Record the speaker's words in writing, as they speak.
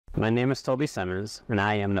My name is Toby Simmons, and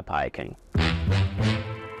I am the Pie King.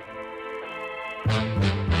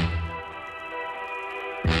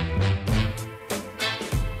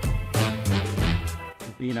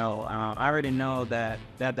 I already know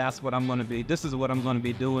that's what I'm going to be. This is what I'm going to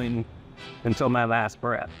be doing until my last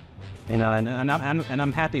breath. And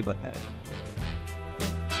I'm happy with that.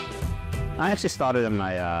 I actually started in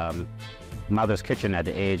my mother's kitchen at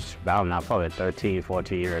the age, I don't know, probably 13,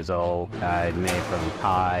 14 years old. I made from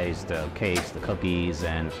pies, the cakes, the cookies,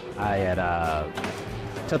 and I had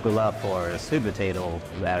took a love for sweet potato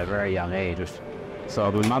at a very young age.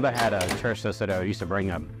 So my mother had a church sister that used to bring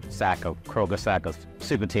a Kroger sack of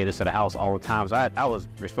sweet potatoes to the house all the time. So I was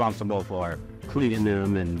responsible for cleaning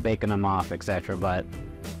them and baking them off, etc. But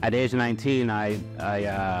at the age of 19,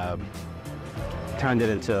 I turned it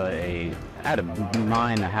into I had a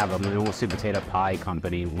mind to have a little sweet potato pie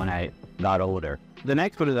company when I got older. The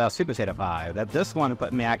next one is a sweet potato pie. This one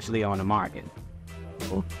put me actually on the market.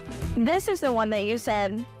 This is the one that you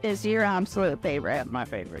said is your absolute favorite. My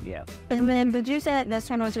favorite, yeah. And then, did you say that this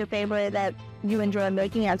one was your favorite that you enjoy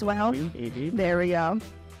making as well? Mm-hmm. There we go.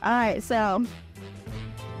 All right, so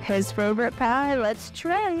his favorite pie. Let's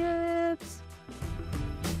try it.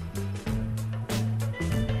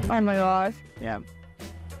 Oh my gosh. Yeah.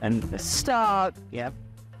 And Stop. Yep.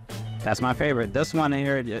 That's my favorite. This one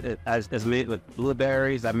here is made with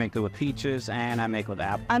blueberries. I make it with peaches, and I make it with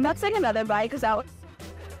apple. I'm not saying another bite because that was...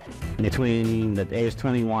 Between the age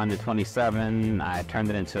 21 to 27, I turned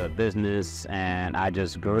it into a business, and I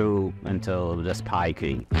just grew until this Pie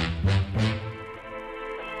King.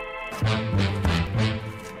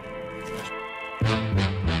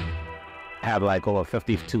 I have like over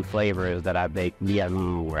 52 flavors that I bake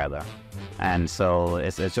rather. And so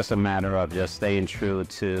it's just a matter of just staying true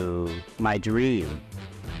to my dream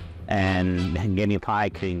and getting Pie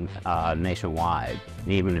King nationwide,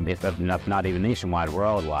 even if not even nationwide,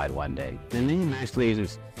 worldwide one day. The name actually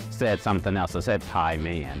just said something else. It said Pie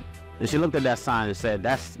Man. And she looked at that sign and said,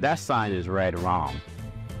 that sign is read wrong.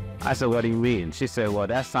 I said, what do you mean? She said, well,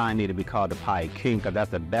 that sign need to be called the Pie King because that's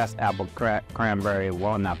the best apple cranberry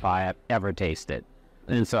walnut pie I've ever tasted.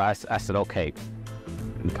 And so I said, okay,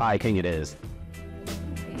 Pie King it is.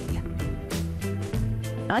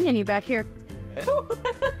 Onion, you back here.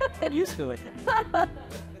 Get used to it.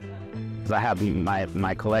 I have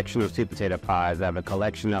my collection of sweet potato pies. I have a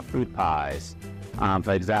collection of fruit pies.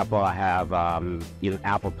 For example, I have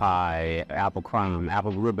apple pie, apple crumb,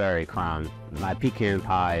 apple blueberry crumb. My pecan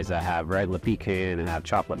pies, I have regular pecan, and I have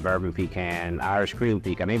chocolate bourbon pecan, Irish cream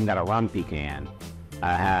pecan. I even got a rum pecan.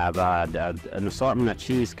 I have an assortment of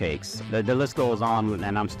cheesecakes. The list goes on,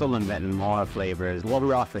 and I'm still inventing more flavors. What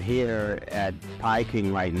we offer here at Pie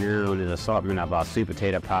King right now is an assortment of sweet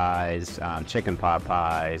potato pies, chicken pot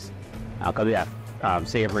pies, because we have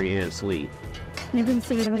savory and sweet. You can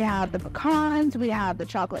see that we have the pecans, we have the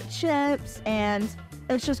chocolate chips, and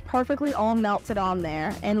it's just perfectly all melted on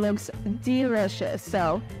there and looks delicious.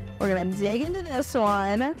 So we're gonna dig into this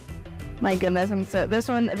one. My goodness, this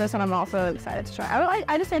one I'm also excited to try.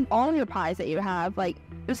 I just think all of your pies that you have, like,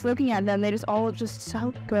 just looking at them, they just all look just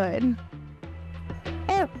so good.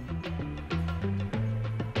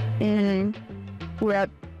 And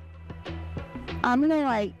I'm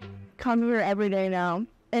gonna, come here every day now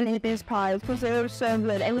and eat these pies because they're so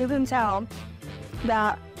good. And you can tell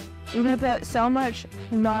that you have put so much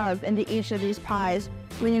love into each of these pies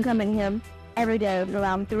when you come in here every day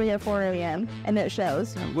around 3 or 4 a.m. and it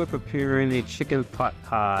shows. We're preparing a chicken pot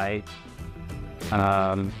pie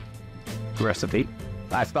recipe.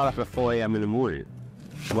 I start off at 4 a.m. in the morning.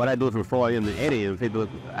 What I do from 4 a.m. to 8 a.m.,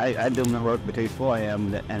 I do my work between 4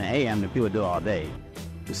 a.m. and 8 a.m. that people do all day.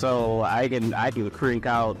 So I can crank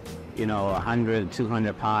out 100,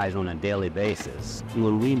 200 pies on a daily basis.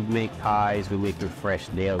 When we make pies, we make them fresh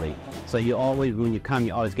daily. So when you come,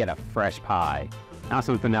 you always get a fresh pie. Not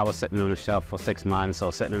something that was sitting on the shelf for 6 months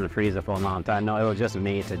or sitting in the freezer for a long time. No, it was just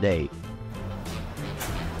made today.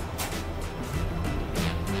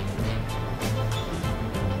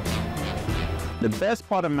 The best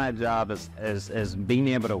part of my job is being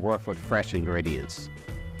able to work with fresh ingredients.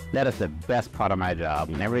 That is the best part of my job.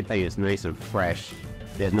 And everything is nice and fresh.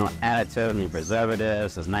 There's no additive, no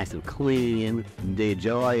preservatives. It's nice and clean. The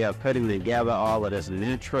joy of putting together all of this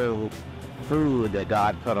natural food that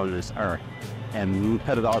God put on this earth and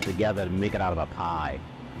put it all together to make it out of a pie.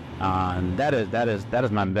 That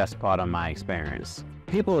is my best part of my experience.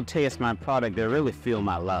 People who taste my product, they really feel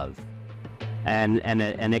my love, and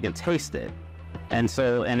they can taste it. And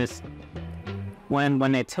it's when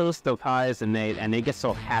they taste the pies and they get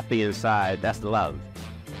so happy inside. That's love.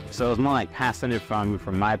 So it's more like passing it from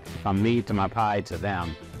me to my pie to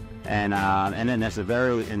them. and then it's a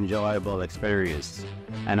very enjoyable experience.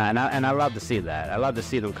 And I love to see that. I love to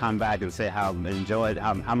see them come back and say how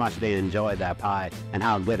much they enjoyed that pie and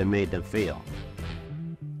how good it made them feel.